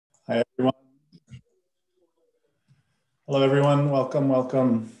Hi, everyone. Hello, everyone. Welcome,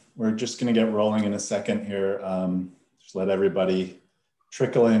 welcome. We're just going to get rolling in a second here. Just let everybody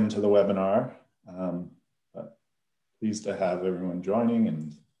trickle into the webinar. But pleased to have everyone joining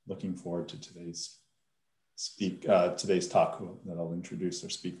and looking forward to today's talk that I'll introduce our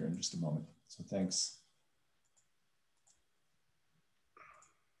speaker in just a moment. So thanks.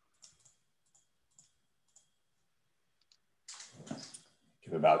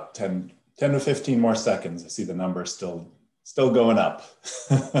 Give about 10 to 15 more seconds. I see the number still going up.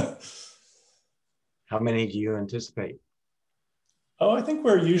 How many do you anticipate? Oh, I think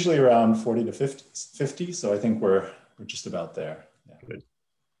we're usually around 40 to 50. So I think we're just about there. Yeah. Good.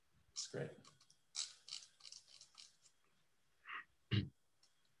 That's great.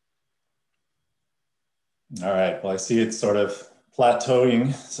 All right. Well, I see it's sort of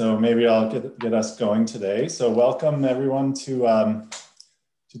plateauing, so maybe I'll get us going today. So welcome everyone to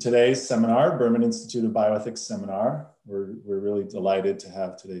today's seminar, Berman Institute of Bioethics seminar. We're really delighted to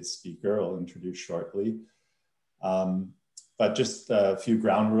have today's speaker. I'll introduce shortly. But just a few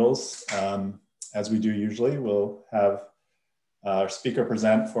ground rules. As we do usually, we'll have our speaker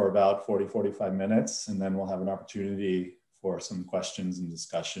present for about 45 minutes, and then we'll have an opportunity for some questions and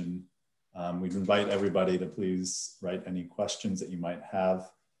discussion. We'd invite everybody to please write any questions that you might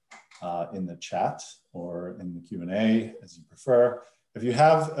have in the chat or in the Q&A as you prefer. If you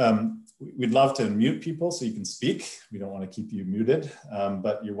have, we'd love to mute people so you can speak. We don't want to keep you muted,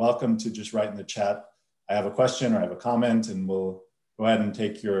 but you're welcome to just write in the chat, I have a question or I have a comment, and we'll go ahead and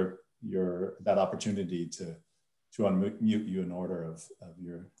take that opportunity to unmute you in order of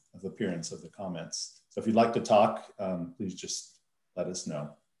appearance of the comments. So if you'd like to talk, please just let us know.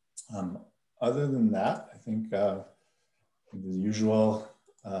 Other than that, I think the usual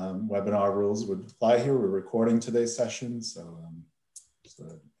webinar rules would apply here. We're recording today's session, so just to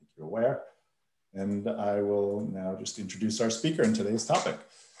make you aware. And I will now just introduce our speaker in today's topic.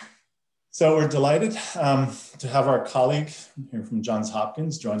 So we're delighted to have our colleague here from Johns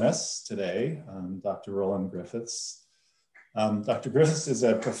Hopkins join us today, Dr. Roland Griffiths. Dr. Griffiths is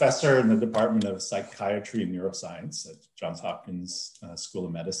a professor in the Department of Psychiatry and Neuroscience at Johns Hopkins School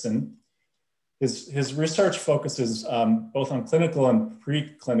of Medicine. His research focuses both on clinical and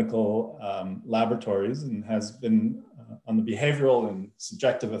preclinical laboratories and has been on the behavioral and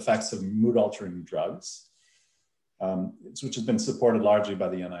subjective effects of mood-altering drugs, which has been supported largely by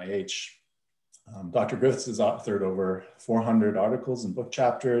the NIH. Dr. Griffiths has authored over 400 articles and book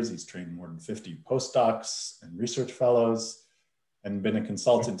chapters. He's trained more than 50 postdocs and research fellows, and been a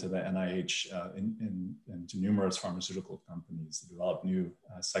consultant to the NIH and to numerous pharmaceutical companies to develop new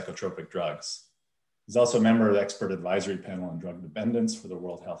psychotropic drugs. He's also a member of the expert advisory panel on drug dependence for the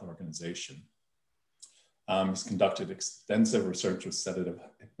World Health Organization. He's conducted extensive research with sedative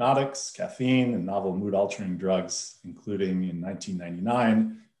hypnotics, caffeine, and novel mood-altering drugs, including in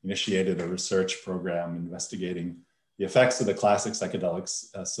 1999, initiated a research program investigating the effects of the classic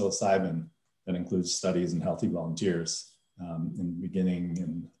psychedelics, psilocybin, that includes studies in healthy volunteers, in beginning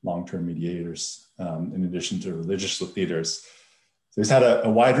and long-term mediators, in addition to religious leaders. So he's had a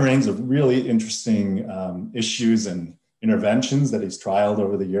wide range of really interesting issues and interventions that he's trialed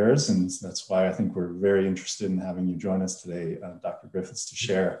over the years. And that's why I think we're very interested in having you join us today, Dr. Griffiths, to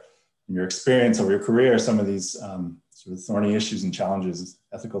share your experience over your career, some of these sort of thorny issues and challenges,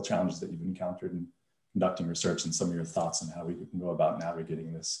 ethical challenges that you've encountered in conducting research, and some of your thoughts on how we can go about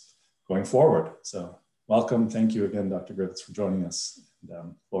navigating this going forward. So welcome. Thank you again, Dr. Griffiths, for joining us.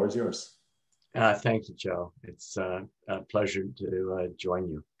 And, floor is yours. Thank you, Joe. It's a pleasure to join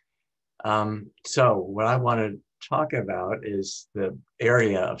you. So what I want to talk about is the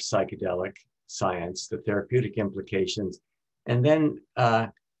area of psychedelic science, the therapeutic implications, and then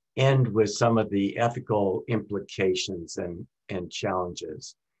end with some of the ethical implications and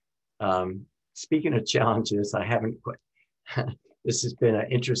challenges. Speaking of challenges, I haven't quite, this has been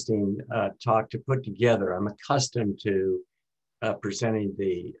an interesting talk to put together. I'm accustomed to presenting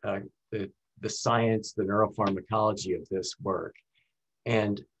the science, the neuropharmacology of this work.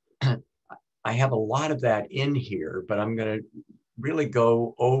 And I have a lot of that in here, but I'm going to really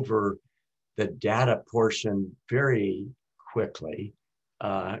go over the data portion very quickly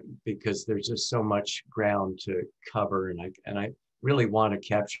because there's just so much ground to cover, and I really want to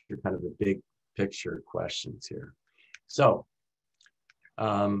capture kind of the big picture questions here. So,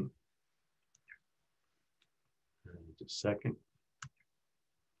 just a second.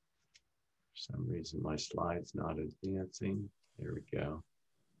 For some reason, my slide's not advancing. There we go.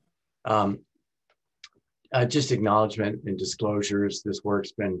 Just acknowledgement and disclosures. This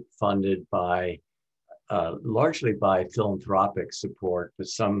work's been funded by largely by philanthropic support, but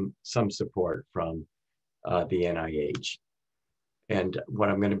some support from the NIH. And what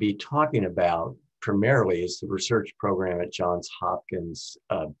I'm going to be talking about primarily is the research program at Johns Hopkins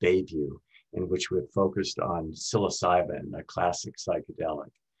Bayview, in which we're focused on psilocybin, a classic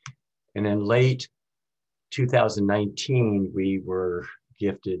psychedelic. And in late 2019, we were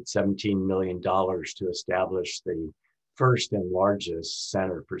gifted $17 million to establish the first and largest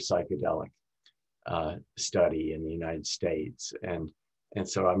center for psychedelic study in the United States. And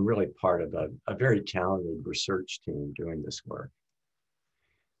so I'm really part of a very talented research team doing this work.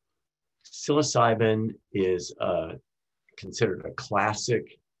 Psilocybin is considered a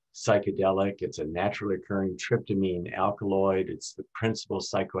classic psychedelic. It's a naturally occurring tryptamine alkaloid. It's the principal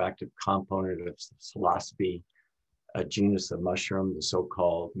psychoactive component of psilocybe, a genus of mushroom, the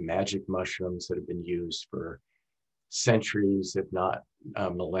so-called magic mushrooms that have been used for centuries, if not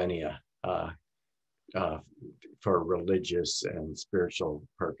millennia, for religious and spiritual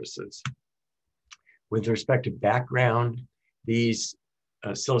purposes. With respect to background, these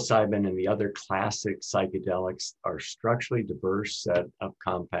psilocybin and the other classic psychedelics are structurally diverse set of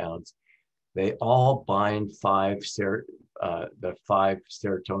compounds. They all bind the 5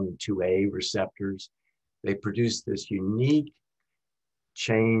 serotonin 2A receptors. They produce this unique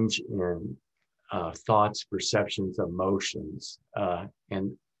change in thoughts, perceptions, emotions,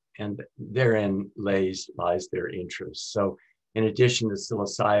 and therein lies their interest. So in addition to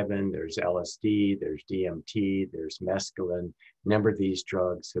psilocybin, there's LSD, there's DMT, there's mescaline. A number of these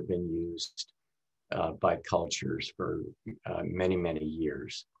drugs have been used by cultures for many, many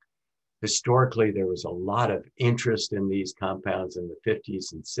years. Historically, there was a lot of interest in these compounds in the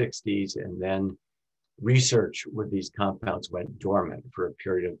 50s and 60s, and then research with these compounds went dormant for a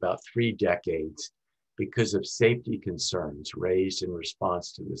period of about 3 decades because of safety concerns raised in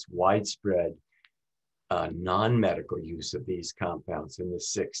response to this widespread non-medical use of these compounds in the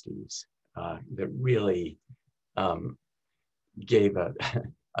 60s that really gave a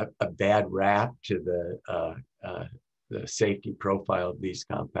bad rap to the safety profile of these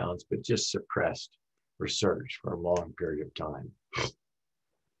compounds, but just suppressed research for a long period of time.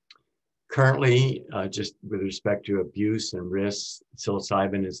 Currently, just with respect to abuse and risks,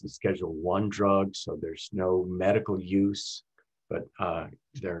 psilocybin is the Schedule I drug, so there's no medical use, but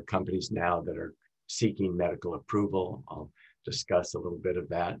there are companies now that are seeking medical approval. I'll discuss a little bit of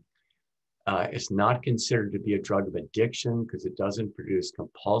that. It's not considered to be a drug of addiction because it doesn't produce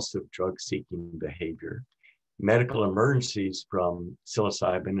compulsive drug-seeking behavior. Medical emergencies from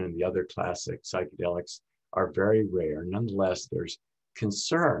psilocybin and the other classic psychedelics are very rare. Nonetheless, there's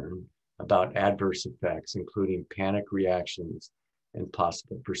concern about adverse effects, including panic reactions and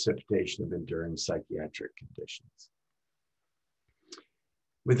possible precipitation of enduring psychiatric conditions.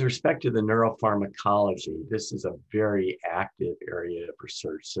 With respect to the neuropharmacology, this is a very active area of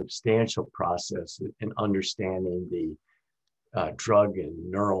research, substantial process in understanding the drug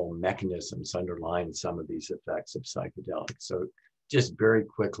and neural mechanisms underlying some of these effects of psychedelics. So just very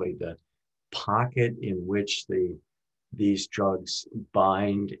quickly, the pocket in which these drugs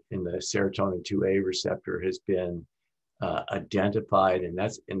bind in the serotonin 2A receptor has been identified, and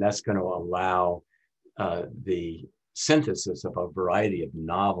that's going to allow the synthesis of a variety of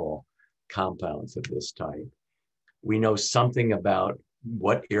novel compounds of this type. We know something about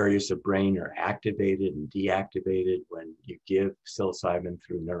what areas of brain are activated and deactivated when you give psilocybin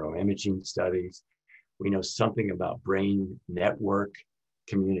through neuroimaging studies. We know something about brain network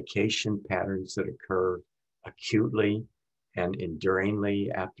communication patterns that occur acutely and enduringly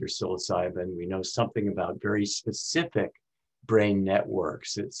after psilocybin. We know something about very specific brain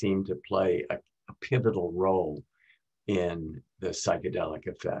networks that seem to play a pivotal role in the psychedelic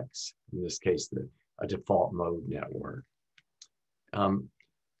effects, in this case, a default mode network.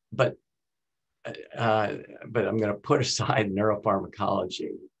 But I'm going to put aside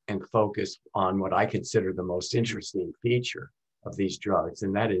neuropharmacology and focus on what I consider the most interesting feature of these drugs,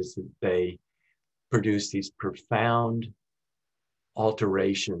 and that is that they produce these profound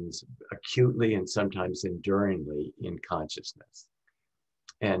alterations acutely and sometimes enduringly in consciousness.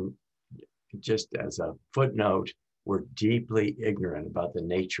 And just as a footnote, we're deeply ignorant about the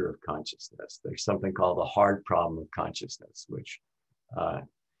nature of consciousness. There's something called the hard problem of consciousness, which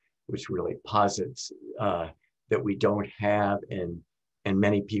really posits that we don't have, and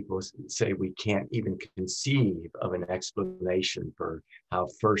many people say we can't even conceive of an explanation for how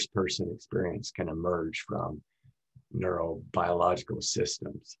first-person experience can emerge from neurobiological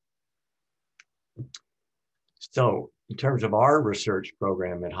systems. So in terms of our research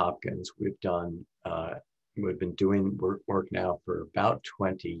program at Hopkins, we've been doing work now for about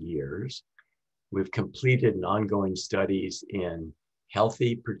 20 years. We've completed ongoing studies in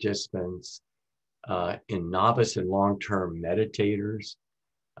healthy participants, in novice and long-term meditators.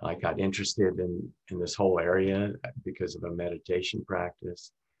 I got interested in this whole area because of a meditation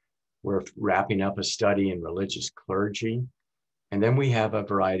practice. We're wrapping up a study in religious clergy. And then we have a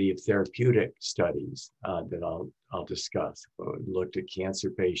variety of therapeutic studies that I'll discuss. We looked at cancer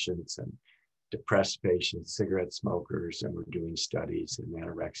patients and depressed patients, cigarette smokers, and we're doing studies in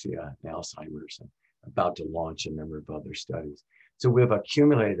anorexia and Alzheimer's, and about to launch a number of other studies. So we've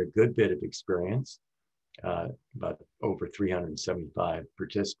accumulated a good bit of experience, about over 375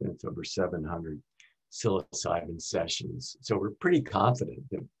 participants, over 700 psilocybin sessions. So we're pretty confident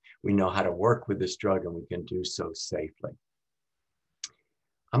that we know how to work with this drug and we can do so safely.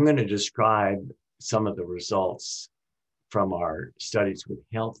 I'm going to describe some of the results from our studies with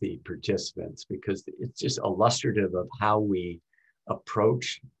healthy participants because it's just illustrative of how we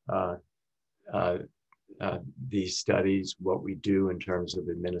approach these studies, what we do in terms of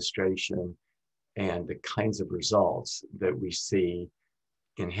administration, and the kinds of results that we see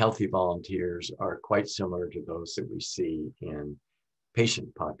in healthy volunteers are quite similar to those that we see in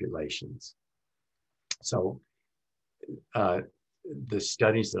patient populations. So the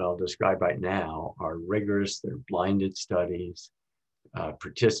studies that I'll describe right now are rigorous, they're blinded studies.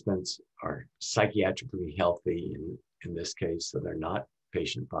 Participants are psychiatrically healthy in this case, so they're not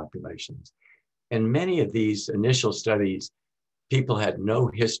patient populations. And many of these initial studies, people had no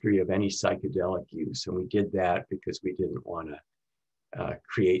history of any psychedelic use, and we did that because we didn't want to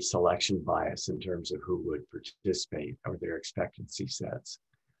create selection bias in terms of who would participate or their expectancy sets.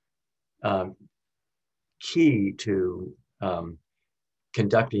 Key to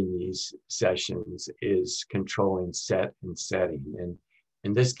conducting these sessions is controlling set and setting. And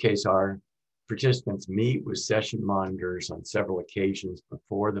in this case, our participants meet with session monitors on several occasions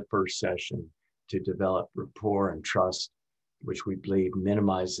before the first session to develop rapport and trust, which we believe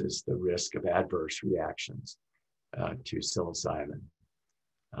minimizes the risk of adverse reactions to psilocybin.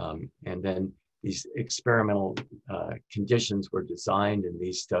 And then these experimental conditions were designed in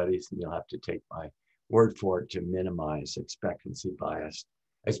these studies, and you'll have to take my word for it, to minimize expectancy bias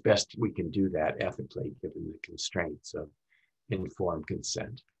as best we can do that ethically, given the constraints of informed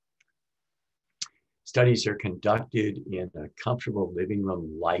consent. Studies are conducted in a comfortable living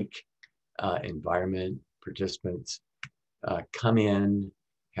room-like environment. Participants come in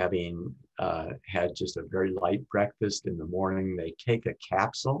having had just a very light breakfast in the morning. They take a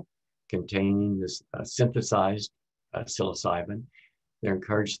capsule containing this synthesized psilocybin. They're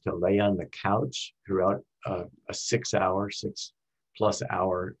encouraged to lay on the couch throughout a 6 plus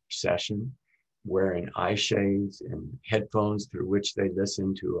hour session, wearing eye shades and headphones through which they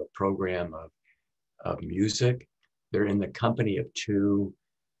listen to a program of music. They're in the company of 2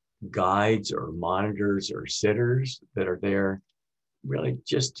 guides or monitors or sitters that are there really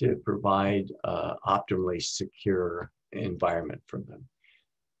just to provide optimally secure environment for them.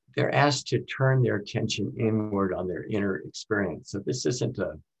 They're asked to turn their attention inward on their inner experience. So this isn't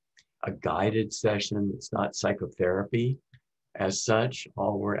a guided session. It's not psychotherapy as such.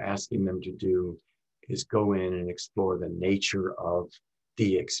 All we're asking them to do is go in and explore the nature of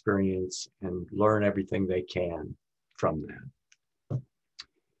the experience and learn everything they can from that.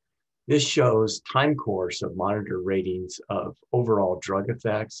 This shows time course of monitor ratings of overall drug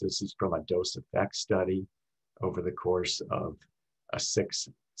effects. This is from a dose effect study over the course of a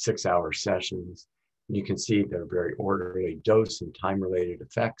six-hour sessions. And you can see they're very orderly dose and time-related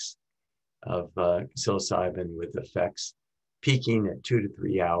effects of psilocybin, with effects peaking at 2 to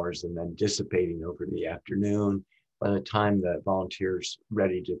 3 hours and then dissipating over the afternoon. By the time the volunteer's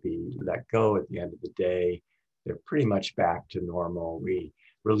ready to be let go at the end of the day, they're pretty much back to normal. We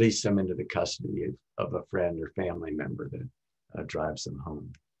release them into the custody of a friend or family member that drives them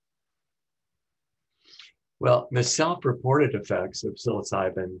home. Well, the self-reported effects of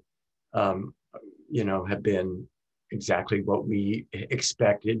psilocybin, have been exactly what we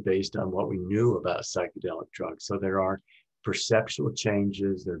expected based on what we knew about psychedelic drugs. So there are perceptual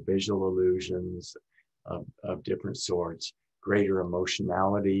changes, there are visual illusions of different sorts, greater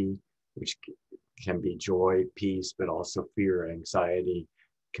emotionality, which can be joy, peace, but also fear, anxiety,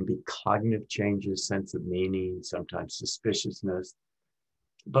 can be cognitive changes, sense of meaning, sometimes suspiciousness.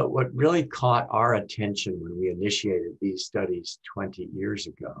 But what really caught our attention when we initiated these studies 20 years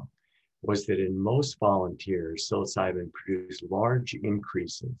ago was that in most volunteers, psilocybin produced large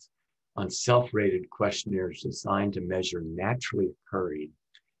increases on self-rated questionnaires designed to measure naturally occurring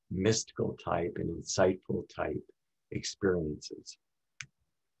mystical type and insightful type experiences.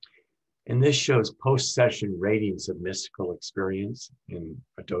 And this shows post-session ratings of mystical experience in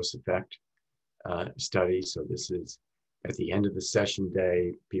a dose effect study. So this is at the end of the session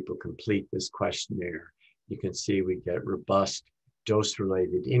day, people complete this questionnaire. You can see we get robust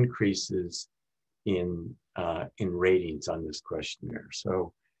dose-related increases in ratings on this questionnaire.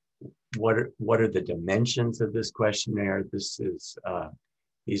 So what are the dimensions of this questionnaire?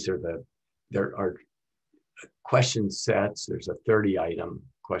 There are question sets. There's a 30-item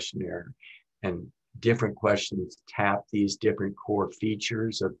questionnaire, and different questions tap these different core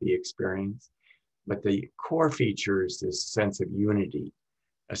features of the experience. But the core feature is this sense of unity,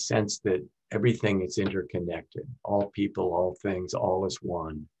 a sense that everything is interconnected, all people, all things, all is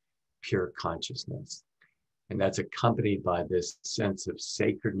one, pure consciousness. And that's accompanied by this sense of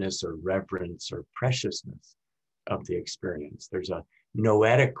sacredness or reverence or preciousness of the experience. There's a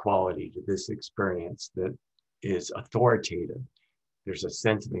noetic quality to this experience that is authoritative. There's a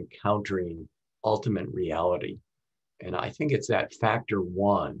sense of encountering ultimate reality. And I think it's that factor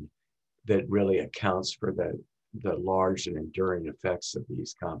one that really accounts for the large and enduring effects of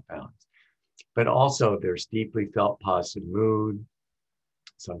these compounds. But also there's deeply felt positive mood,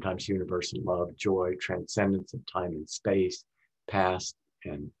 sometimes universal love, joy, transcendence of time and space, past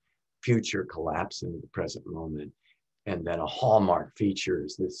and future collapse into the present moment. And then a hallmark feature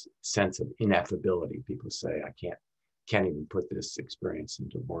is this sense of ineffability. People say, I can't even put this experience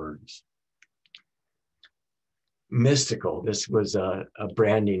into words. Mystical, this was a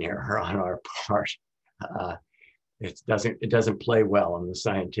branding error on our part. It doesn't play well in the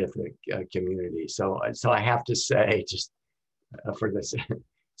scientific community. So I have to say, just for the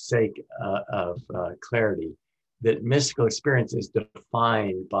sake of clarity, that mystical experience is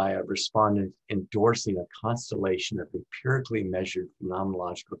defined by a respondent endorsing a constellation of empirically measured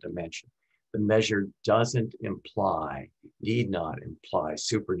phenomenological dimension. The measure need not imply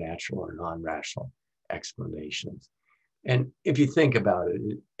supernatural or non-rational explanations. And if you think about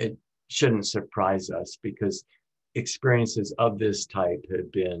it, it shouldn't surprise us, because experiences of this type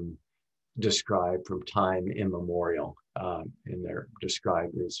have been described from time immemorial, and they're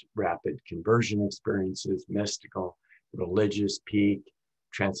described as rapid conversion experiences, mystical, religious, peak,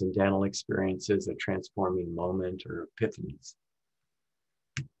 transcendental experiences, a transforming moment, or epiphanies.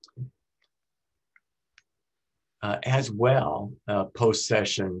 As well,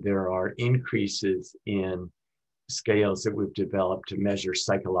 post-session, there are increases in scales that we've developed to measure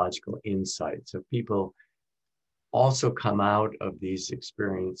psychological insight. So people also come out of these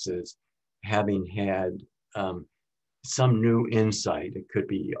experiences having had some new insight. It could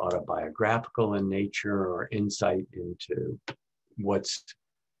be autobiographical in nature, or insight into what's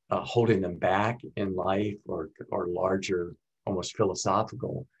holding them back in life, or larger, almost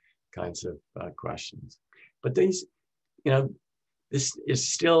philosophical kinds of questions. But these, this is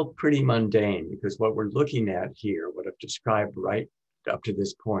still pretty mundane, because what we're looking at here, what I've described right up to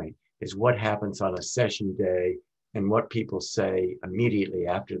this point, is what happens on a session day and what people say immediately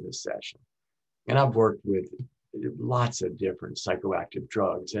after the session. And I've worked with lots of different psychoactive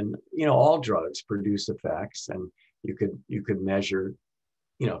drugs, and all drugs produce effects, and you could measure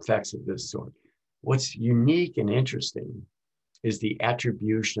effects of this sort. What's unique and interesting is the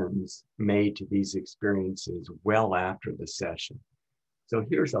attributions made to these experiences well after the session. So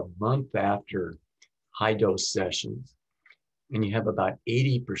here's a month after high dose sessions, and you have about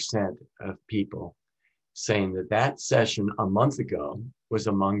 80% of people saying that session a month ago was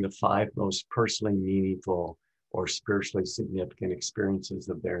among the 5 most personally meaningful or spiritually significant experiences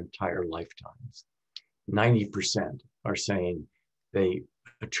of their entire lifetimes. 90% are saying they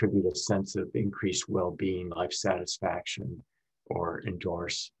attribute a sense of increased well-being, life satisfaction, or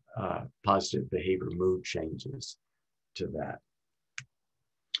endorse positive behavior, mood changes to that.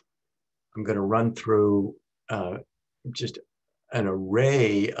 I'm going to run through just an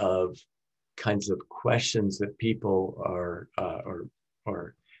array of kinds of questions that people are,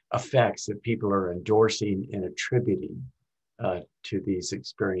 or effects that people are endorsing and attributing to these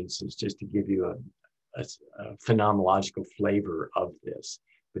experiences, just to give you a phenomenological flavor of this.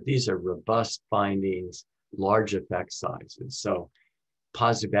 But these are robust findings, large effect sizes. So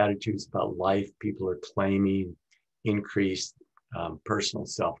positive attitudes about life, people are claiming increased personal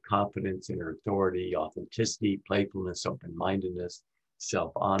self-confidence, inner authority, authenticity, playfulness, open-mindedness,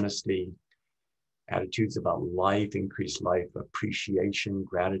 self-honesty. Attitudes about life, increased life appreciation,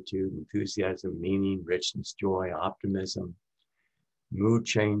 gratitude, enthusiasm, meaning, richness, joy, optimism. Mood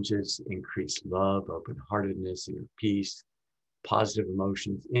changes, increased love, open-heartedness, inner peace. Positive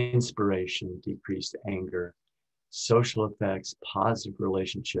emotions, inspiration, decreased anger. Social effects, positive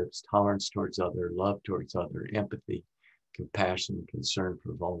relationships, tolerance towards other, love towards other, empathy, compassion, concern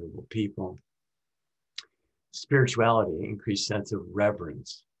for vulnerable people. Spirituality, increased sense of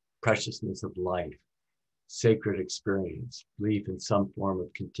reverence, preciousness of life, sacred experience, belief in some form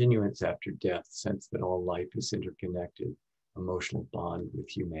of continuance after death, sense that all life is interconnected, emotional bond with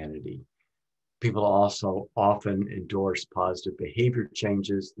humanity. People also often endorse positive behavior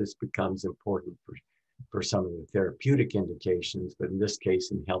changes. This becomes important for some of the therapeutic indications, but in this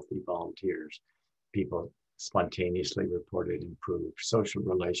case, in healthy volunteers, people spontaneously reported improved social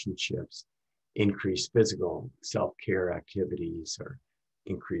relationships, increased physical self-care activities, or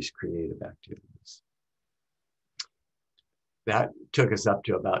increased creative activities. That took us up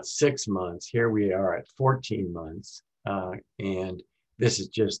to about 6 months. Here we are at 14 months, and this is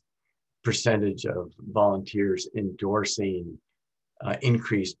just percentage of volunteers endorsing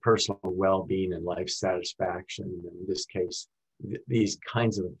increased personal well-being and life satisfaction. In this case, these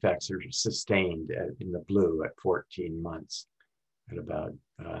kinds of effects are sustained in the blue at 14 months at about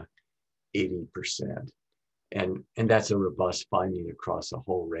 80%. And that's a robust finding across a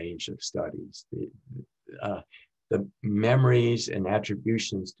whole range of studies. The memories and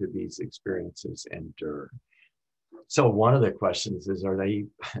attributions to these experiences endure. So one of the questions is,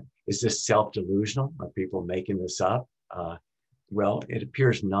 is this self-delusional? Are people making this up? Well, it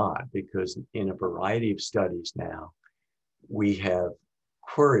appears not, because in a variety of studies now, we have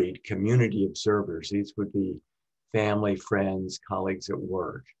queried community observers. These would be family, friends, colleagues at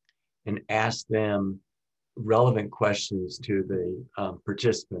work, and asked them relevant questions to the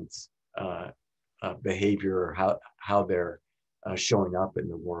participants' behavior or how they're showing up in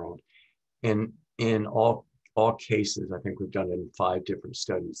the world. And in all cases, I think we've done it in 5 different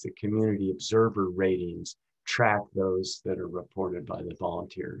studies, the community observer ratings track those that are reported by the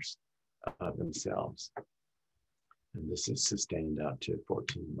volunteers themselves. And this is sustained out to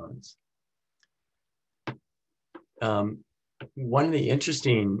 14 months. One of the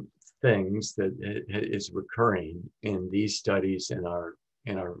interesting things that is recurring in these studies and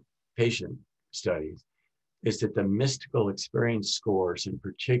in our patient studies is that the mystical experience scores in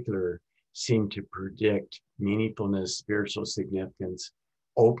particular seem to predict meaningfulness, spiritual significance,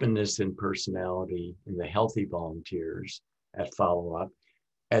 openness in personality in the healthy volunteers at follow-up,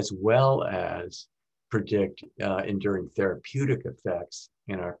 as well as predict enduring therapeutic effects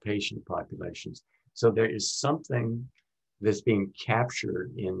in our patient populations. So there is something that's being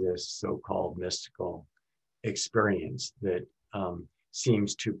captured in this so-called mystical experience that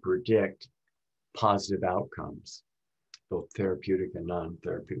seems to predict positive outcomes, both therapeutic and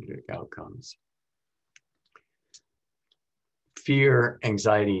non-therapeutic outcomes. Fear,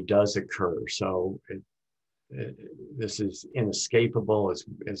 anxiety does occur. So this is inescapable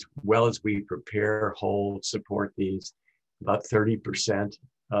as well as we prepare, hold, support these. About 30%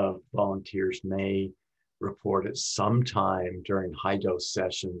 of volunteers may report at some time during high dose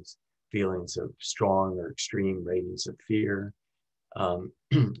sessions feelings of strong or extreme ratings of fear.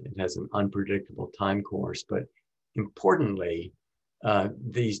 It has an unpredictable time course, but importantly,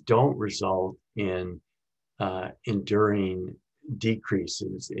 these don't result in enduring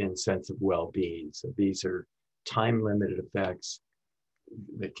decreases in sense of well-being. So these are time-limited effects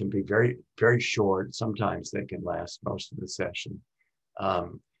that can be very, very short. Sometimes they can last most of the session.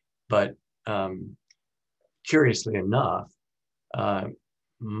 But curiously enough, in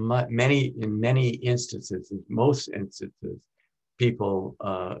many instances, in most instances, people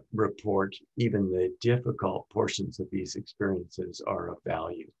report even the difficult portions of these experiences are of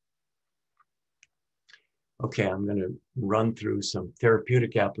value. Okay, I'm going to run through some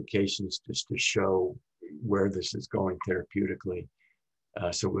therapeutic applications just to show where this is going therapeutically.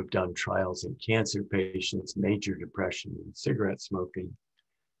 So we've done trials in cancer patients, major depression, and cigarette smoking.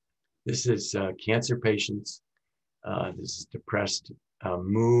 This is cancer patients. This is depressed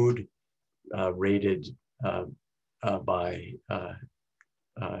mood rated by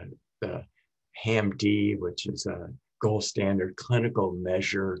the HAM-D, which is a gold standard clinical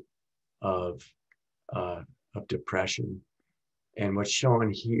measure of depression. And what's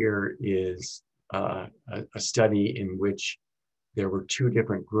shown here is a study in which there were 2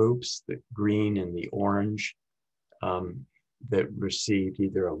 different groups, the green and the orange, that received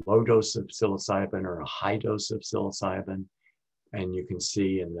either a low dose of psilocybin or a high dose of psilocybin. And you can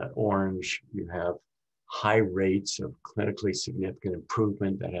see in the orange, you have high rates of clinically significant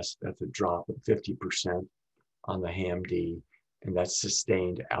improvement. That's a drop of 50% on the HAM-D, and that's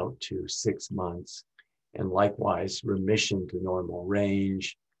sustained out to 6 months. And likewise, remission to normal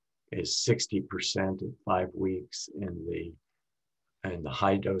range is 60% at 5 weeks in the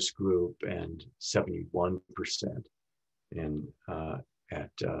high dose group and 71% in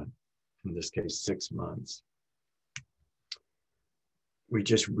this case 6 months. we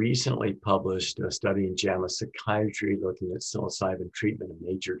just recently published a study in JAMA Psychiatry looking at psilocybin treatment of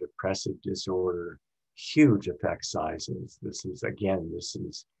major depressive disorder, huge effect sizes. This is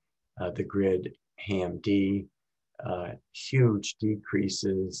the grid HAM-D, huge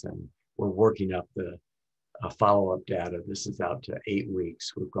decreases, and we're working up the follow-up data. This is out to 8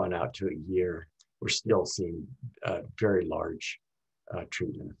 weeks. We've gone out to a year. We're still seeing very large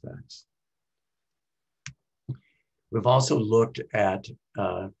treatment effects. We've also looked at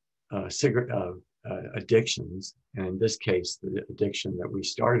cigarette addictions, and in this case, the addiction that we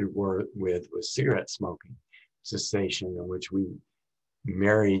started with was cigarette smoking cessation, in which we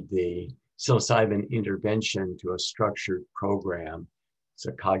married the psilocybin intervention to a structured program. It's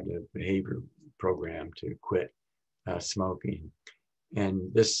a cognitive behavior program to quit smoking. And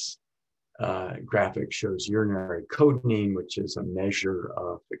this graphic shows urinary cotinine, which is a measure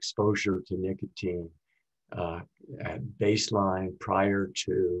of exposure to nicotine at baseline prior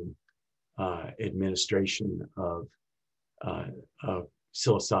to administration of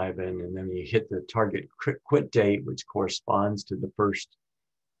psilocybin. And then you hit the target quit date, which corresponds to the first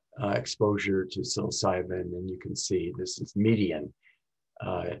exposure to psilocybin. And you can see this is median.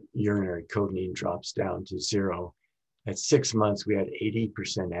 Urinary cotinine drops down to 0. At 6 months, we had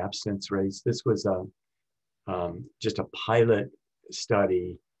 80% abstinence rates. This was just a pilot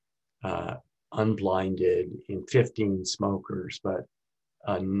study, unblinded in 15 smokers, but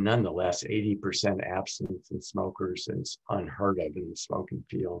nonetheless, 80% abstinence in smokers is unheard of in the smoking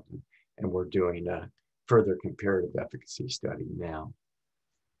field. And we're doing a further comparative efficacy study now.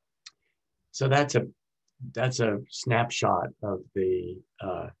 So that's a snapshot of the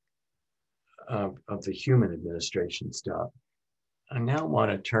human administration stuff. I now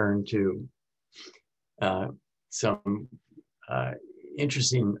want to turn to some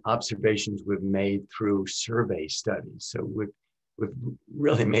interesting observations we've made through survey studies. So we've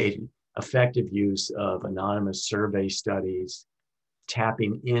really made effective use of anonymous survey studies,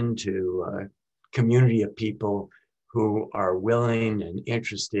 tapping into a community of people who are willing and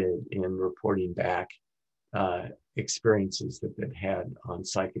interested in reporting back experiences that they've had on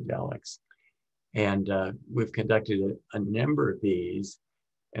psychedelics. And we've conducted a number of these.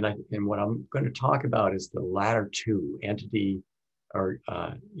 And what I'm going to talk about is the latter two, the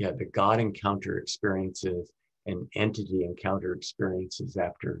God encounter experiences and entity encounter experiences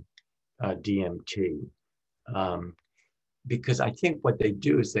after DMT. Because I think what they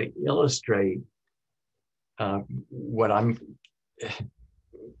do is they illustrate what I'm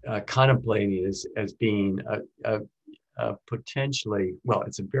contemplating as being a potentially, well,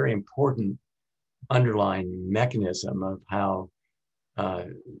 it's a very important underlying mechanism of how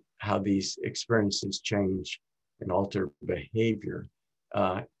these experiences change and alter behavior,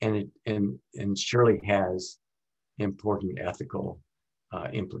 and surely has important ethical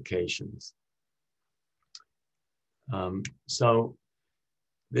implications. So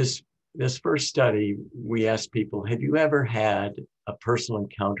this first study, we asked people, have you ever had a personal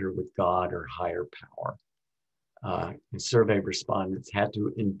encounter with God or higher power? And survey respondents had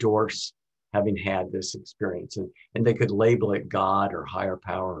to endorse having had this experience, and they could label it God or higher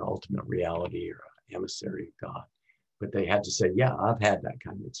power or ultimate reality or emissary of God, but they had to say, yeah, I've had that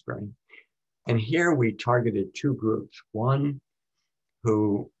kind of experience. And here we targeted two groups, one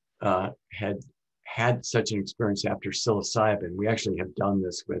who had such an experience after psilocybin. We actually have done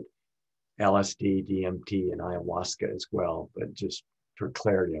this with LSD, DMT, and ayahuasca as well, but just for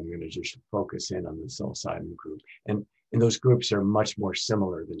clarity, I'm going to just focus in on the psilocybin group. And those groups are much more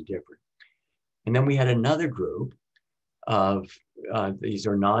similar than different. And then we had another group of, these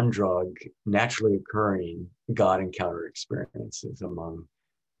are non-drug, naturally occurring God encounter experiences among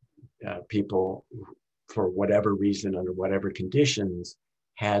people who, for whatever reason, under whatever conditions,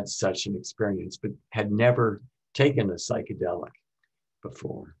 had such an experience, but had never taken a psychedelic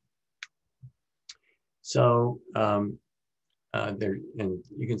before. So and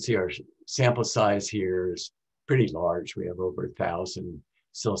you can see our sample size here is pretty large. We have over 1,000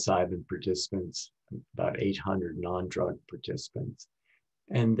 psilocybin participants, about 800 non-drug participants.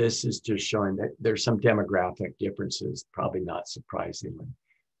 And this is just showing that there's some demographic differences, probably not surprisingly,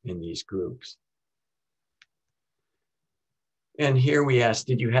 in these groups. And here we asked,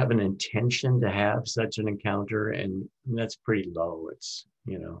 did you have an intention to have such an encounter? And that's pretty low. It's,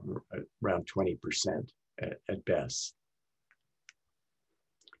 around 20% at best.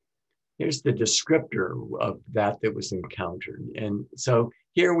 Here's the descriptor of that was encountered. And so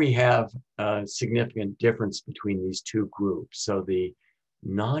here we have a significant difference between these two groups. So the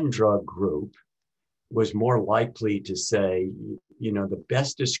non-drug group was more likely to say, the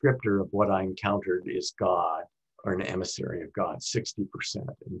best descriptor of what I encountered is God or an emissary of God. 60%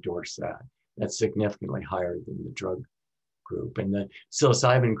 endorse that. That's significantly higher than the drug group. And the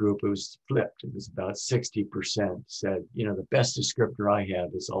psilocybin group, it was flipped. It was about 60% said, you know, the best descriptor I have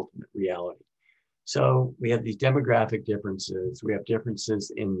is ultimate reality. So we have these demographic differences. We have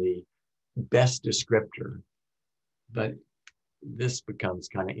differences in the best descriptor, but this becomes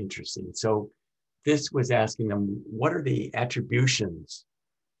kind of interesting. So this was asking them, what are the attributions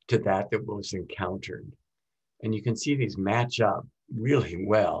to that was encountered? And you can see these match up really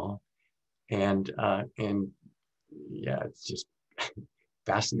well. And yeah, it's just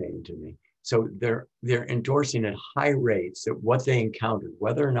fascinating to me. So they're endorsing at high rates that what they encountered,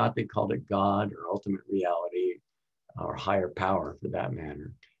 whether or not they called it God or ultimate reality or higher power for that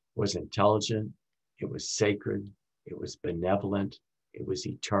matter, was intelligent, it was sacred, it was benevolent, it was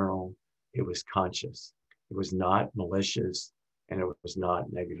eternal, it was conscious, it was not malicious, and it was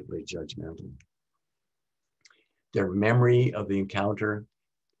not negatively judgmental. Their memory of the encounter,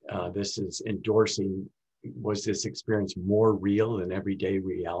 this is endorsing, was this experience more real than everyday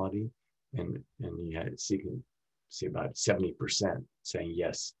reality? And you had can see about 70% saying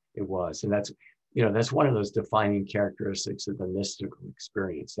yes, it was. And that's, you know, that's one of those defining characteristics of the mystical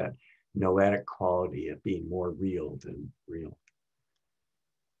experience, that noetic quality of being more real than real.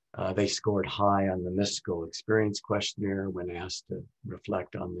 They scored high on the mystical experience questionnaire when asked to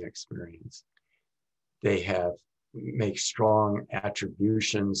reflect on the experience. They make strong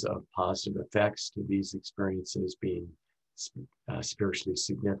attributions of positive effects to these experiences being spiritually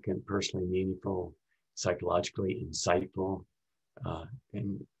significant, personally meaningful, psychologically insightful.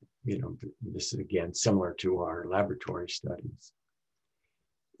 And, you know, this is again similar to our laboratory studies.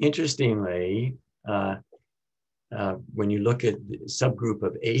 Interestingly, when you look at the subgroup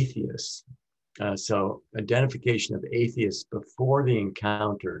of atheists, so identification of atheists before the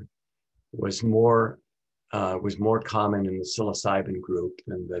encounter was more common in the psilocybin group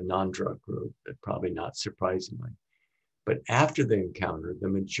than the non-drug group, but probably not surprisingly. But after the encounter, the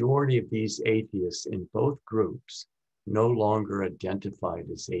majority of these atheists in both groups no longer identified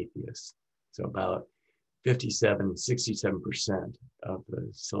as atheists. So about 67% of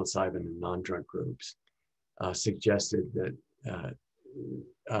the psilocybin and non-drug groups suggested that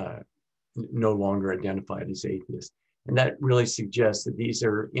no longer identified as atheists. And that really suggests that these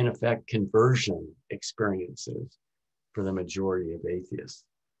are, in effect, conversion experiences for the majority of atheists.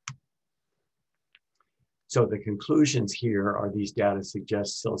 So the conclusions here are these data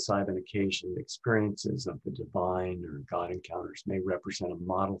suggest psilocybin occasioned experiences of the divine or God encounters may represent a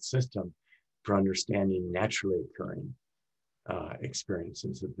model system for understanding naturally occurring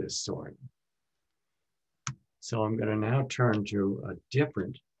experiences of this sort. So I'm going to now turn to a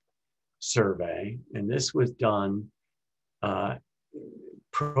different survey, and this was done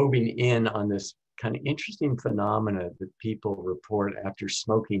probing in on this kind of interesting phenomena that people report after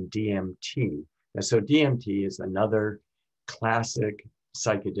smoking DMT. And so DMT is another classic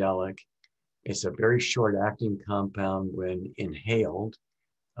psychedelic. It's a very short-acting compound when inhaled.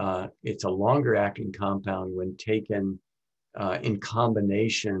 It's a longer-acting compound when taken in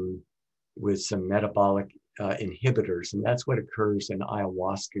combination with some metabolic inhibitors, and that's what occurs in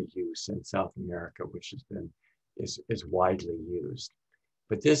ayahuasca use in South America, which has been is widely used.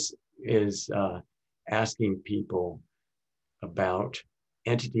 But this is asking people about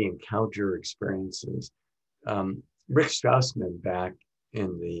entity encounter experiences. Rick Strassman back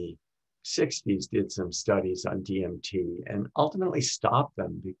in the 60s did some studies on DMT and ultimately stopped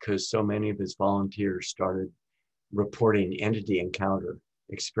them because so many of his volunteers started reporting entity encounter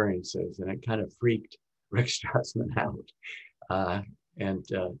experiences, and it kind of freaked Rick Strassman out. And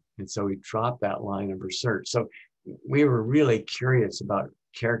so he dropped that line of research. So we were really curious about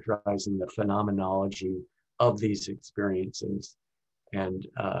characterizing the phenomenology of these experiences and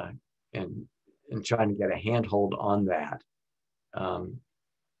trying to get a handhold on that.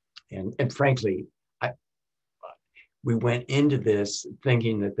 And frankly, we went into this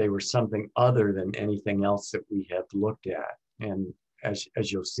thinking that they were something other than anything else that we have looked at. And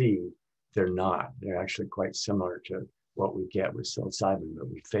as you'll see, they're not. They're actually quite similar to what we get with psilocybin, but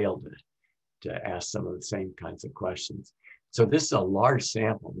we failed to ask some of the same kinds of questions. So this is a large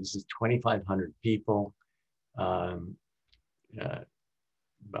sample. This is 2,500 people, about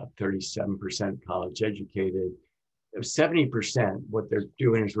 37% college educated. 70%, what they're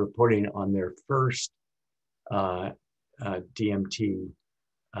doing is reporting on their first DMT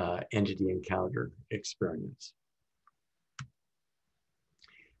entity encounter experience.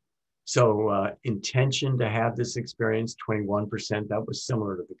 So intention to have this experience, 21%, that was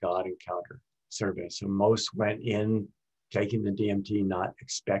similar to the God encounter survey. So most went in taking the DMT, not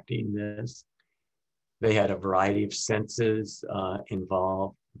expecting this. They had a variety of senses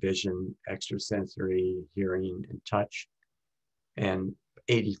involved: vision, extrasensory, hearing, and touch. And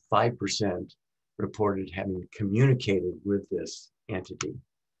 85% reported having communicated with this entity.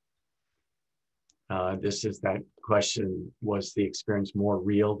 This is that question: was the experience more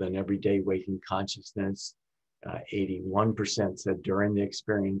real than everyday waking consciousness? 81% said during the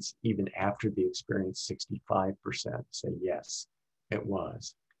experience. Even after the experience, 65% say yes, it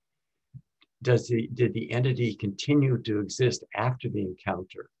was. Did the entity continue to exist after the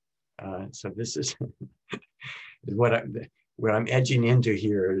encounter? So this is what I'm edging into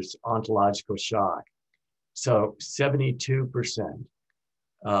here is ontological shock. So 72%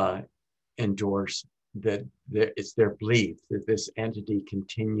 endorse that it's their belief that this entity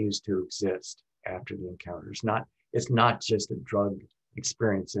continues to exist after the encounter. It's not just a drug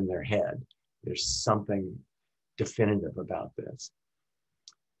experience in their head. There's something definitive about this.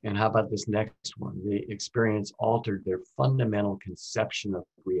 And how about this next one? The experience altered their fundamental conception of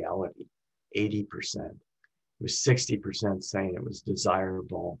reality, 80%. With 60% saying it was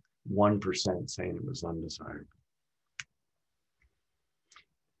desirable, 1% saying it was undesirable.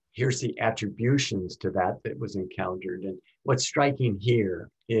 Here's the attributions to that was encountered. And what's striking here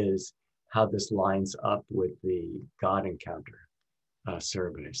is how this lines up with the God encounter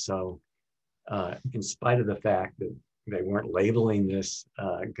survey. So in spite of the fact that they weren't labeling this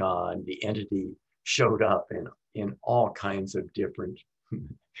God, the entity showed up in all kinds of different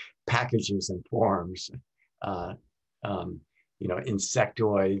packages and forms.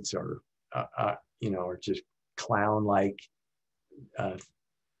 Insectoids or just clown-like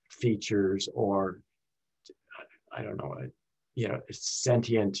features, or I don't know,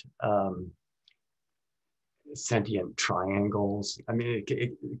 sentient triangles. I mean,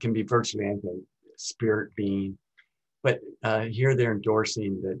 it can be virtually anything, spirit being. But here they're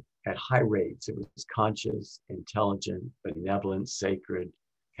endorsing that at high rates, it was conscious, intelligent, benevolent, sacred,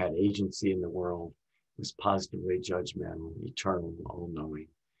 had agency in the world, was positively judgmental, eternal, all-knowing.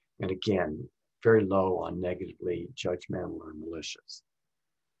 And again, very low on negatively judgmental or malicious.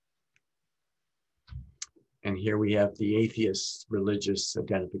 And here we have the atheist religious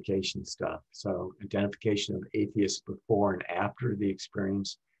identification stuff. So identification of atheists before and after the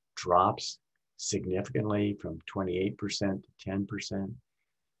experience drops significantly from 28% to 10%.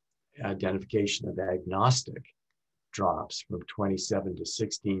 Identification of agnostic drops from 27 to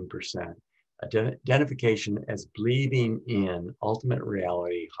 16%. Identification as believing in ultimate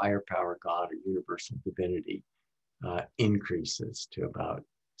reality, higher power, God, or universal divinity increases to about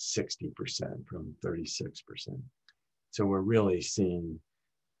 60% from 36%. So we're really seeing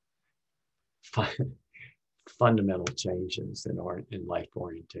fundamental changes in life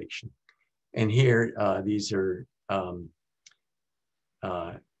orientation. And here, these are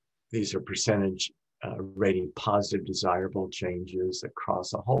percentage rating positive, desirable changes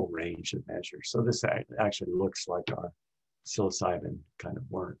across a whole range of measures. So this actually looks like our psilocybin kind of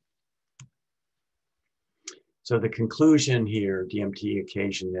work. So the conclusion here: DMT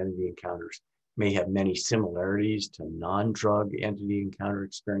occasion entity encounters may have many similarities to non-drug entity encounter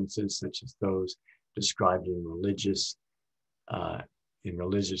experiences, such as those described in religious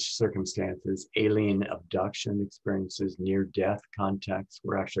circumstances, alien abduction experiences, near-death contexts.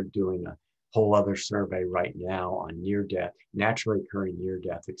 We're actually doing a whole other survey right now on near-death, naturally occurring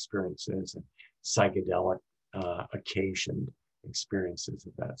near-death experiences and psychedelic occasioned experiences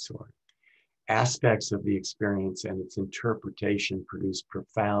of that sort. Aspects of the experience and its interpretation produce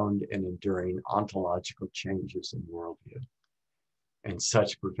profound and enduring ontological changes in worldview. And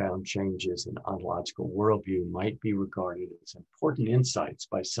such profound changes in ontological worldview might be regarded as important insights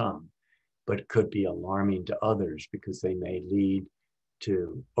by some, but could be alarming to others because they may lead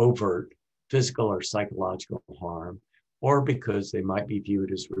to overt physical or psychological harm, or because they might be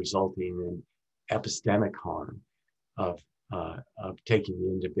viewed as resulting in epistemic harm of taking the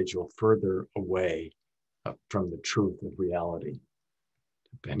individual further away from the truth of reality,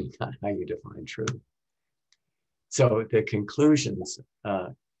 depending on how you define truth. So the conclusions,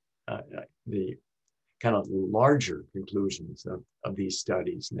 the kind of larger conclusions of these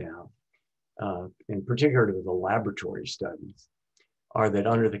studies now, in particular the laboratory studies, are that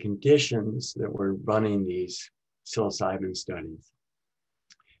under the conditions that we're running these psilocybin studies,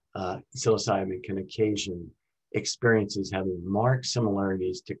 psilocybin can occasion experiences having marked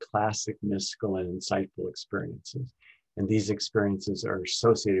similarities to classic mystical and insightful experiences. And these experiences are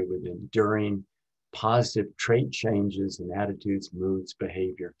associated with enduring positive trait changes in attitudes, moods,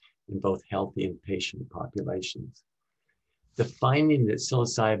 behavior in both healthy and patient populations. The finding that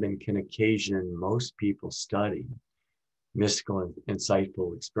psilocybin can occasion most people study mystical and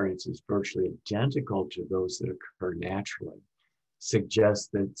insightful experiences virtually identical to those that occur naturally suggests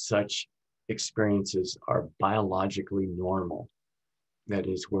that such experiences are biologically normal. That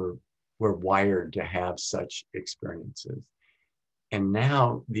is, we're wired to have such experiences. And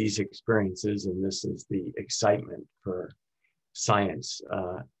now these experiences, and this is the excitement for science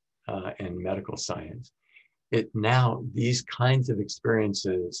and medical science, now these kinds of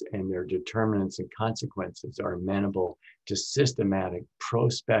experiences and their determinants and consequences are amenable to systematic,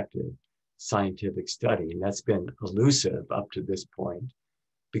 prospective scientific study. And that's been elusive up to this point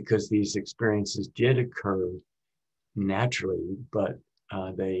because these experiences did occur naturally, but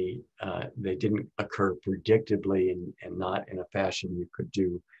they didn't occur predictably and not in a fashion you could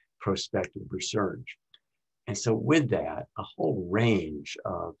do prospective research. And so with that, a whole range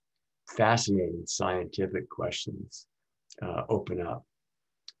of fascinating scientific questions open up.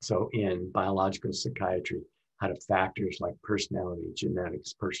 So in biological psychiatry, how do factors like personality,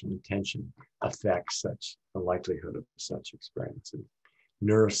 genetics, personal intention affect the likelihood of such experiences?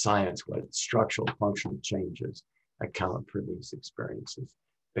 Neuroscience, what structural functional changes account for these experiences?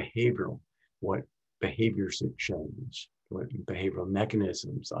 Behavioral, what behaviors change? What behavioral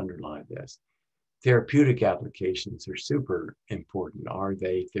mechanisms underlie this? Therapeutic applications are super important. Are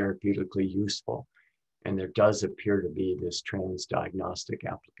they therapeutically useful? And there does appear to be this transdiagnostic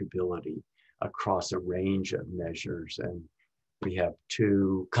applicability across a range of measures. And we have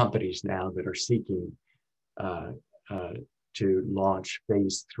 2 companies now that are seeking to launch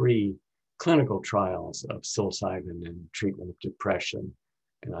phase 3 clinical trials of psilocybin in treatment of depression.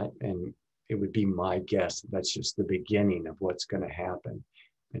 And it would be my guess that that's just the beginning of what's going to happen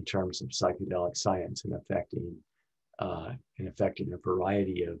in terms of psychedelic science and affecting a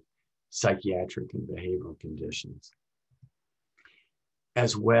variety of psychiatric and behavioral conditions.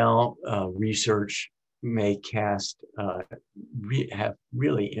 As well, research may have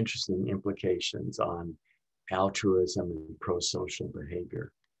really interesting implications on altruism and prosocial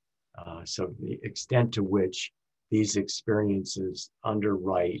behavior. So the extent to which these experiences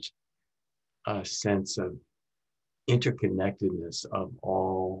underwrite a sense of interconnectedness of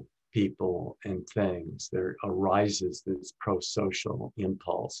all people and things, there arises this prosocial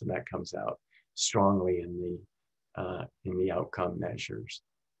impulse, and that comes out strongly in the outcome measures.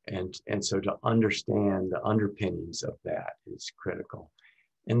 And so to understand the underpinnings of that is critical.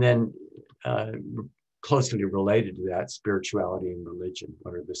 And then closely related to that, spirituality and religion.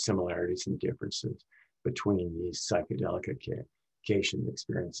 What are the similarities and differences between these psychedelic occasion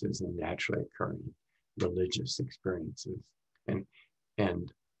experiences and naturally occurring religious experiences? And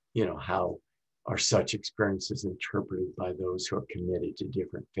how are such experiences interpreted by those who are committed to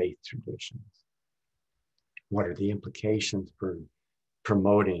different faith traditions? What are the implications for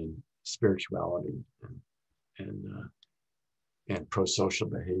promoting spirituality and prosocial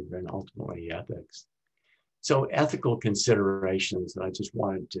behavior and ultimately ethics? So ethical considerations, and I just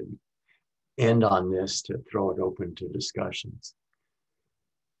wanted to end on this to throw it open to discussions.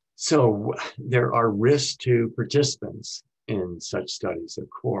 So there are risks to participants in such studies, of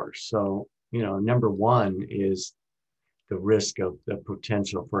course. So, number one is the risk of the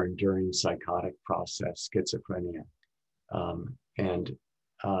potential for enduring psychotic process, schizophrenia. And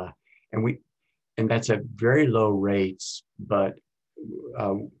that's at very low rates, but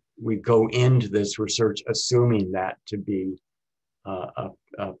we go into this research assuming that to be a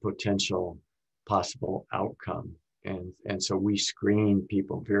potential possible outcome. And so we screen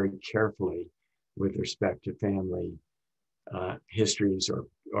people very carefully with respect to family histories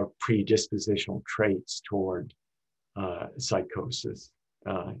or predispositional traits toward psychosis.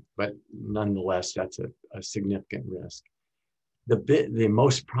 But nonetheless, that's a significant risk. The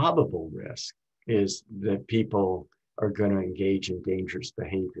most probable risk is that people are going to engage in dangerous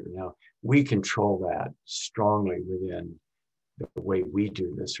behavior. Now, we control that strongly within the way we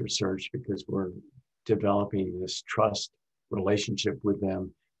do this research because we're developing this trust relationship with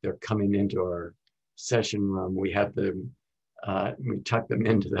them. They're coming into our session room. We have them, we tuck them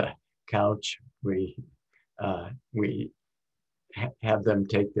into the couch. We have them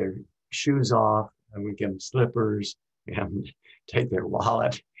take their shoes off, and we give them slippers, and take their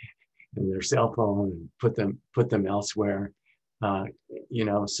wallet and their cell phone and put them elsewhere.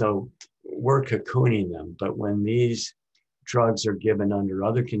 So we're cocooning them. But when these drugs are given under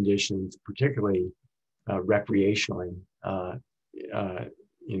other conditions, particularly recreationally,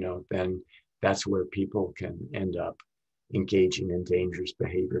 then that's where people can end up engaging in dangerous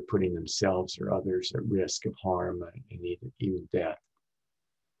behavior, putting themselves or others at risk of harm and even death.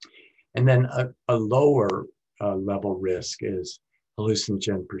 And then a lower level risk is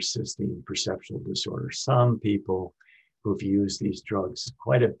hallucinogen persisting perceptual disorder. Some people who've used these drugs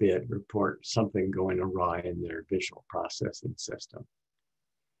quite a bit report something going awry in their visual processing system.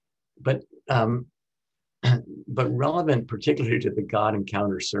 But but relevant particularly to the God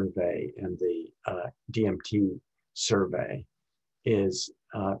Encounter survey and the DMT survey is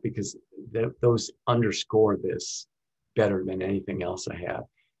because those underscore this better than anything else I have,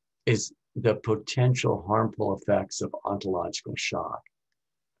 is the potential harmful effects of ontological shock.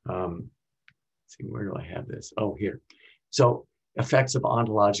 Let's see, where do I have this? Oh, here. So effects of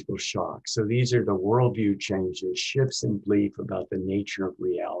ontological shock. So these are the worldview changes, shifts in belief about the nature of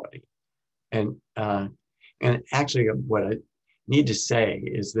reality. And actually what I need to say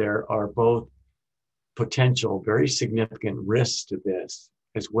is there are both potential very significant risks to this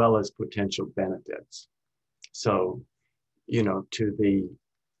as well as potential benefits. So, you know, to the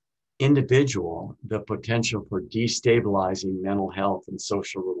individual, the potential for destabilizing mental health and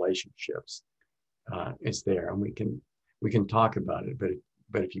social relationships is there, and we can talk about it.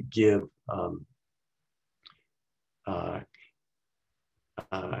 But if you give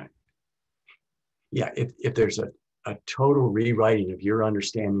if there's a total rewriting of your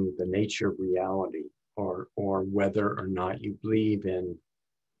understanding of the nature of reality, or whether or not you believe in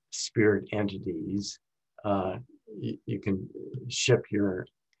spirit entities, you can shift your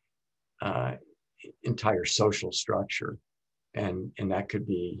entire social structure, and that could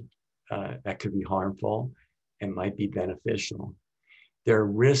be harmful and might be beneficial. There are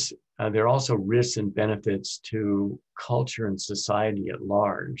risks. There are also risks and benefits to culture and society at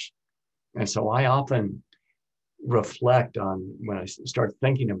large. And so I often reflect on, when I start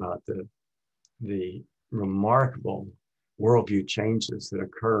thinking about the remarkable worldview changes that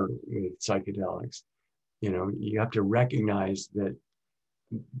occur with psychedelics, you know, you have to recognize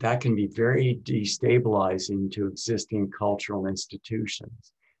that can be very destabilizing to existing cultural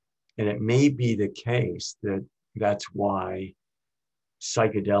institutions. And it may be the case that that's why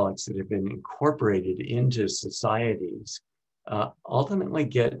psychedelics that have been incorporated into societies ultimately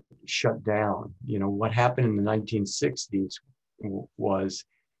get shut down. You know, what happened in the 1960s was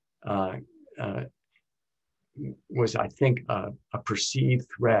I think, a perceived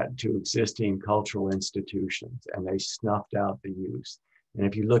threat to existing cultural institutions, and they snuffed out the use. And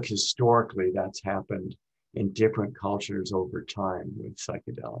if you look historically, that's happened in different cultures over time with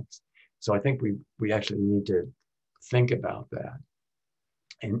psychedelics. So I think we actually need to think about that.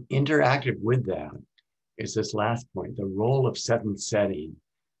 And interactive with that is this last point: the role of set and setting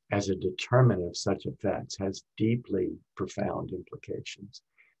as a determinant of such effects has deeply profound implications.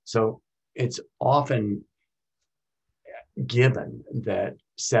 So it's often given that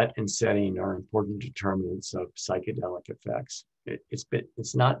set and setting are important determinants of psychedelic effects.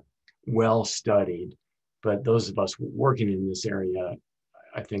 It's not well studied, but those of us working in this area,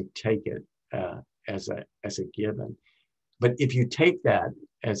 I think, take it as a given. But if you take that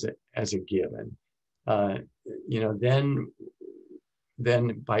as a given, you know,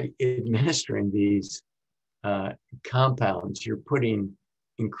 then by administering these compounds, you're putting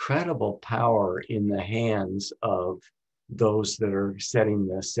incredible power in the hands of those that are setting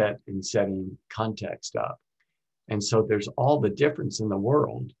the set and setting context up. And so there's all the difference in the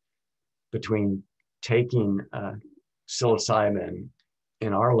world between taking psilocybin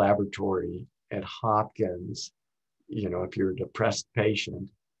in our laboratory at Hopkins, you know, if you're a depressed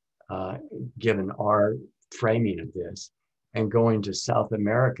patient, given our framing of this, and going to South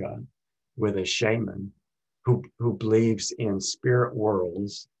America with a shaman who believes in spirit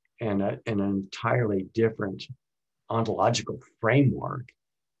worlds and an entirely different ontological framework,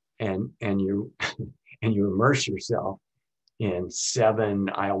 and you immerse yourself in 7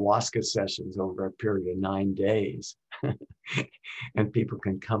 ayahuasca sessions over a period of 9 days, and people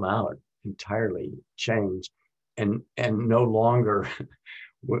can come out entirely changed and no longer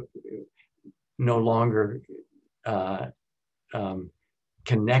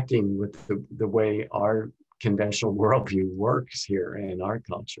connecting with the way our conventional worldview works here in our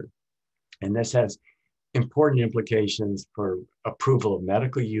culture. And this has important implications for approval of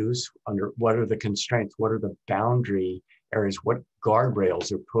medical use. Under what are the constraints, what are the boundary areas, what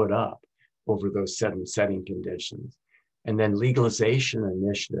guardrails are put up over those setting conditions. And then legalization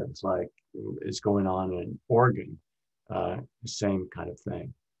initiatives like is going on in Oregon, the same kind of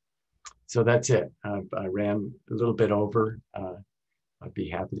thing. So that's it. I ran a little bit over. I'd be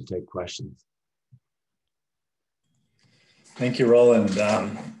happy to take questions. Thank you, Roland. I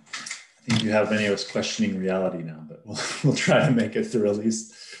think you have many of us questioning reality now, but we'll try to make it through at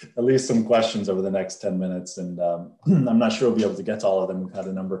least some questions over the next 10 minutes. And I'm not sure we'll be able to get to all of them. We've had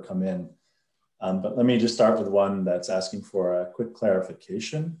a number come in. But let me just start with one that's asking for a quick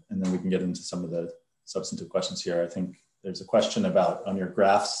clarification, and then we can get into some of the substantive questions here. I think there's a question about on your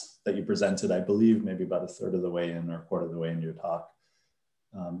graphs that you presented, I believe maybe about a third of the way in or a quarter of the way into your talk.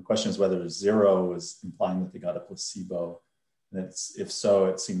 The question is whether 0 is implying that they got a placebo. And if so,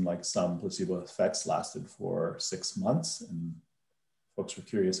 it seemed like some placebo effects lasted for 6 months, and folks were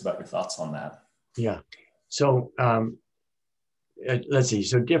curious about your thoughts on that. Yeah. So let's see.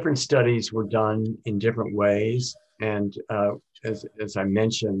 So different studies were done in different ways. And as I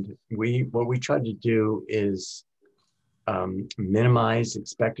mentioned, what we tried to do is minimize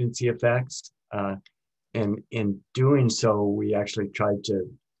expectancy effects. And in doing so, we actually tried to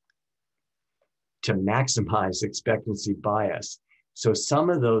maximize expectancy bias. So some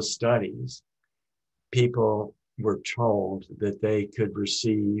of those studies, people were told that they could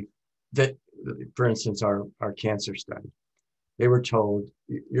receive that, for instance, our cancer study, they were told,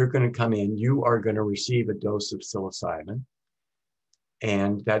 you're going to come in, you are going to receive a dose of psilocybin.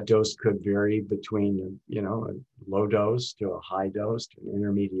 And that dose could vary between, a low dose to a high dose to an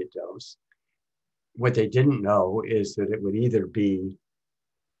intermediate dose. What they didn't know is that it would either be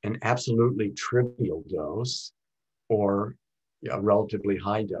an absolutely trivial dose or a relatively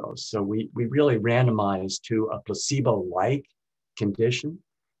high dose. So we really randomized to a placebo-like condition,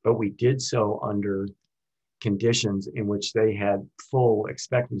 but we did so under conditions in which they had full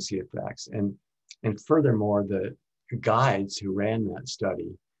expectancy effects. And furthermore, the guides who ran that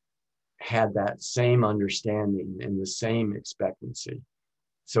study had that same understanding and the same expectancy.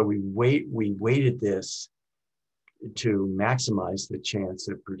 So we weighted this to maximize the chance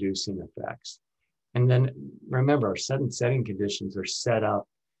of producing effects. And then remember, our sudden setting conditions are set up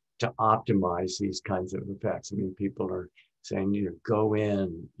to optimize these kinds of effects. I mean, people are saying, go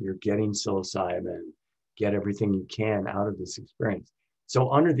in, you're getting psilocybin, get everything you can out of this experience.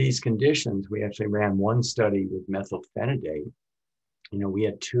 So under these conditions, we actually ran one study with methylphenidate. We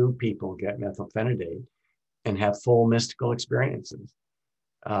had 2 people get methylphenidate and have full mystical experiences.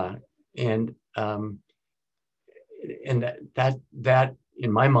 And that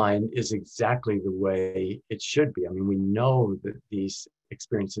in my mind is exactly the way it should be. I mean, we know that these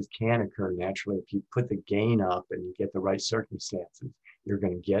experiences can occur naturally. If you put the gain up and you get the right circumstances, you're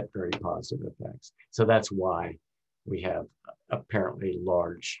going to get very positive effects. So that's why we have apparently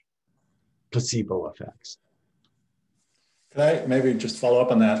large placebo effects. Could I maybe just follow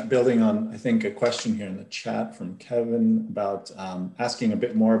up on that, building on, I think, a question here in the chat from Kevin about asking a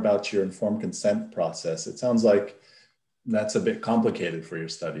bit more about your informed consent process. It sounds like that's a bit complicated for your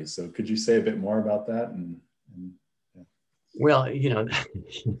study. So could you say a bit more about that? Yeah. Well,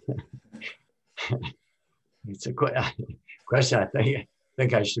 it's a question I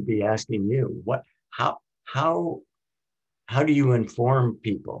think I should be asking you. How do you inform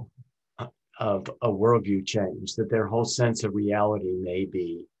people of a worldview change, that their whole sense of reality may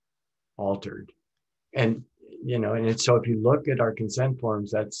be altered? And so if you look at our consent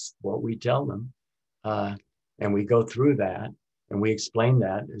forms, that's what we tell them. And we go through that and we explain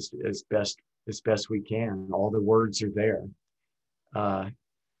that as best we can. All the words are there. But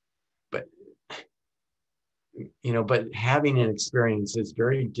having an experience is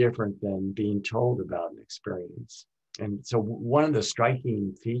very different than being told about an experience. And so one of the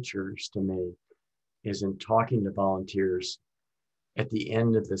striking features to me is in talking to volunteers at the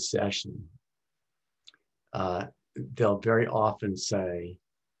end of the session, they'll very often say,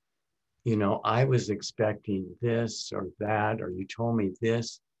 I was expecting this or that, or you told me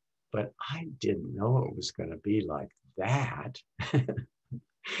this, but I didn't know it was going to be like that.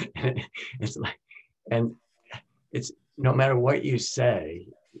 It's like, and it's no matter what you say,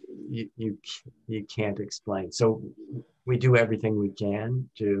 you can't explain. So we do everything we can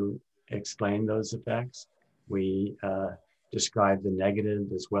to explain those effects. We describe the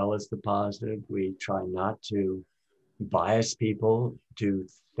negative as well as the positive. We try not to bias people to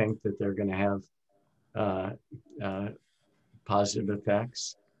think that they're going to have positive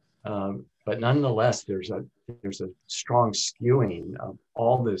effects. But nonetheless, there's a strong skewing of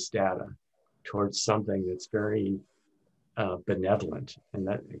all this data towards something that's very benevolent, and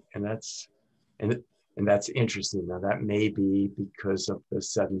that's interesting. Now, that may be because of the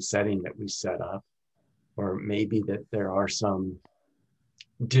sudden setting that we set up, or maybe that there are some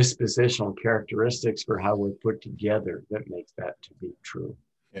dispositional characteristics for how we're put together that makes that to be true.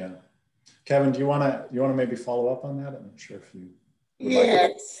 Yeah, Kevin, do you want to maybe follow up on that? I'm not sure if you.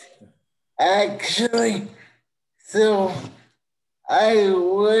 Yes, actually. So I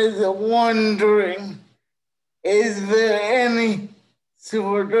was wondering, is there any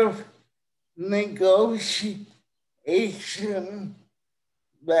sort of negotiation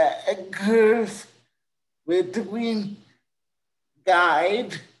that occurs between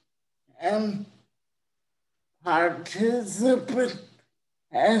guide and participant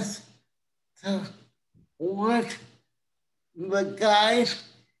as to what the guide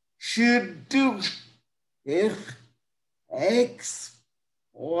should do if X,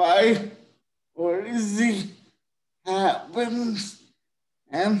 Y, or Z happens,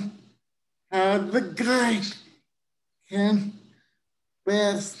 and how the guide can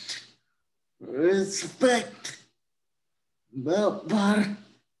best respect the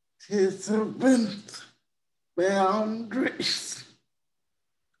participant's boundaries.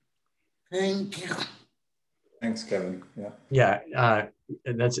 Thank you. Thanks, Kevin. Yeah. Yeah,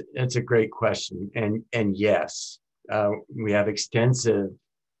 that's a great question, and yes, we have extensive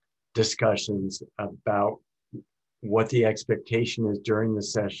discussions about what the expectation is during the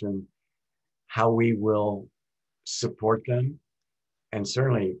session, how we will support them, and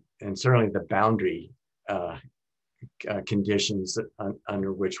certainly the boundary conditions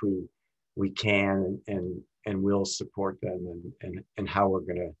under which we can and will support them, and how we're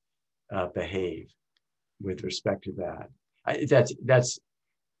going to behave with respect to that. That's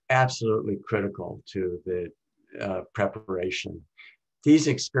absolutely critical to the preparation. These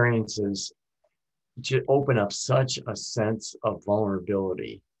experiences open up such a sense of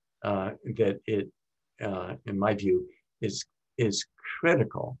vulnerability that it, in my view, is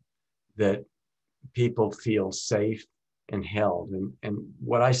critical that people feel safe and held. And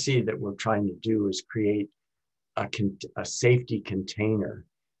what I see that we're trying to do is create a safety container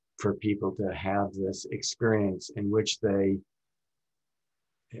for people to have this experience in which they,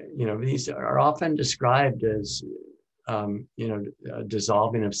 these are often described as,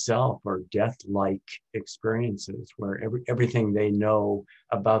 dissolving of self or death-like experiences where everything they know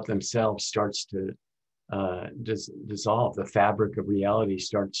about themselves starts to dissolve. The fabric of reality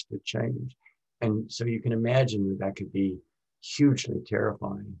starts to change. And so you can imagine that could be hugely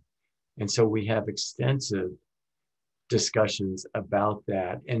terrifying. And so we have extensive discussions about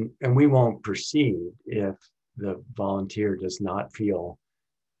that. And we won't proceed if the volunteer does not feel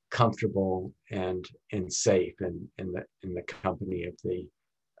comfortable and safe in the company of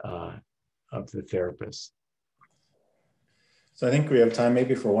the therapist. So I think we have time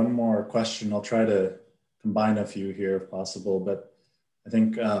maybe for one more question. I'll try to combine a few here if possible, but I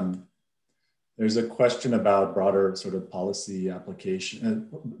think there's a question about broader sort of policy application,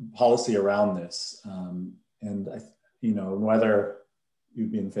 policy around this. And whether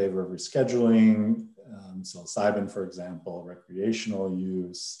you'd be in favor of rescheduling psilocybin, for example, recreational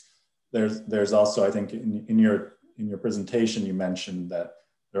use. There's also, I think, in your presentation, you mentioned that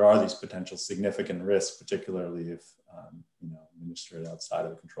there are these potential significant risks, particularly if administered outside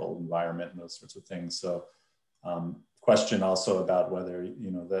of a controlled environment and those sorts of things. So, question also about whether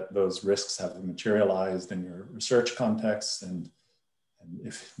that those risks have materialized in your research context, and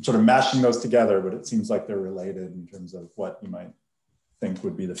if sort of mashing those together, but it seems like they're related in terms of what you might think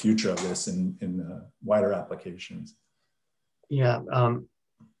would be the future of this in wider applications. Yeah,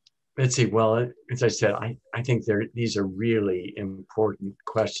 let's see. Well, as I said, I think these are really important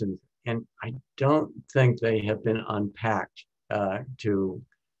questions, and I don't think they have been unpacked to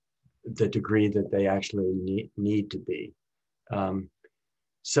the degree that they actually need to be.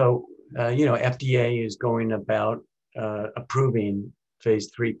 FDA is going about approving phase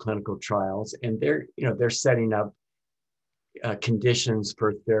 3 clinical trials, and they're setting up conditions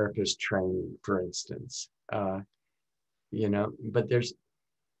for therapist training, for instance. But there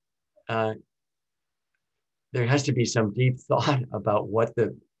has to be some deep thought about what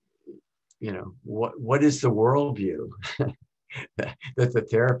what is the worldview that the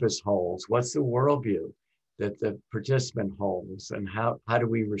therapist holds? What's the worldview that the participant holds, and how do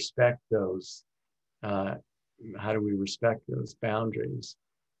we respect those? How do we respect those boundaries?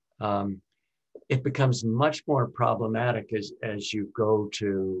 It becomes much more problematic as you go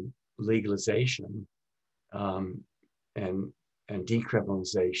to legalization and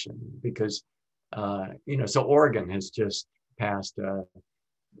decriminalization, because so Oregon has just passed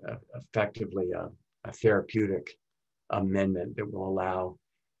effectively a therapeutic amendment that will allow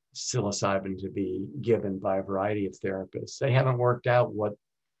psilocybin to be given by a variety of therapists. They haven't worked out what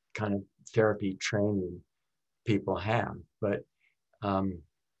kind of therapy training people have, but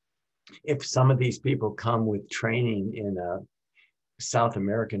if some of these people come with training in a South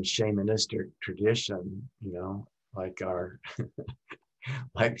American shamanistic tradition, like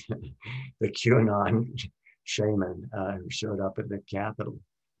like the QAnon shaman who showed up at the Capitol,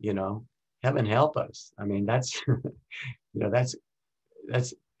 heaven help us. I mean, that's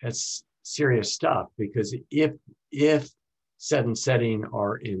that's serious stuff, because if set and setting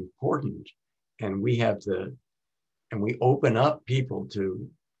are important, and we open up people to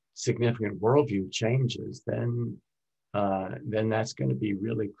significant worldview changes, then that's going to be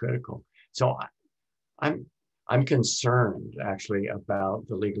really critical. So I'm concerned actually about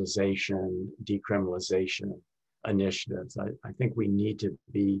the legalization, decriminalization initiatives. I think we need to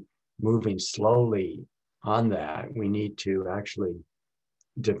be moving slowly on that. We need to actually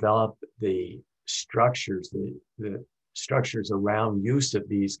develop the structures, the structures around use of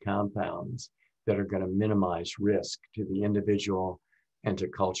these compounds that are going to minimize risk to the individual and to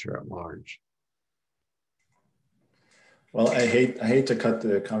culture at large. Well, I hate to cut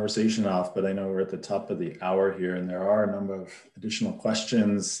the conversation off, but I know we're at the top of the hour here, and there are a number of additional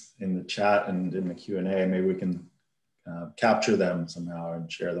questions in the chat and in the Q&A. Maybe we can capture them somehow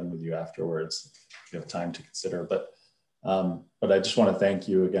and share them with you afterwards if you have time to consider. But I just want to thank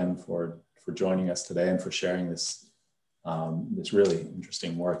you again for joining us today and for sharing this this really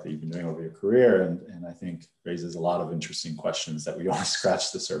interesting work that you've been doing over your career, and I think raises a lot of interesting questions that we only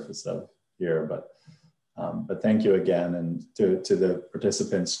scratched the surface of here. But thank you again, and to the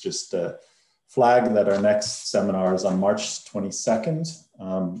participants, just flag that our next seminar is on March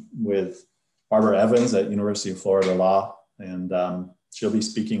 22nd with Barbara Evans at University of Florida Law, and she'll be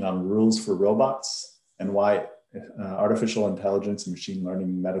speaking on rules for robots and why artificial intelligence and machine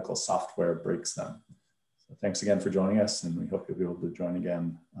learning medical software breaks them. So thanks again for joining us, and we hope you'll be able to join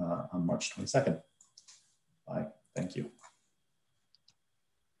again on March 22nd. Bye. Thank you.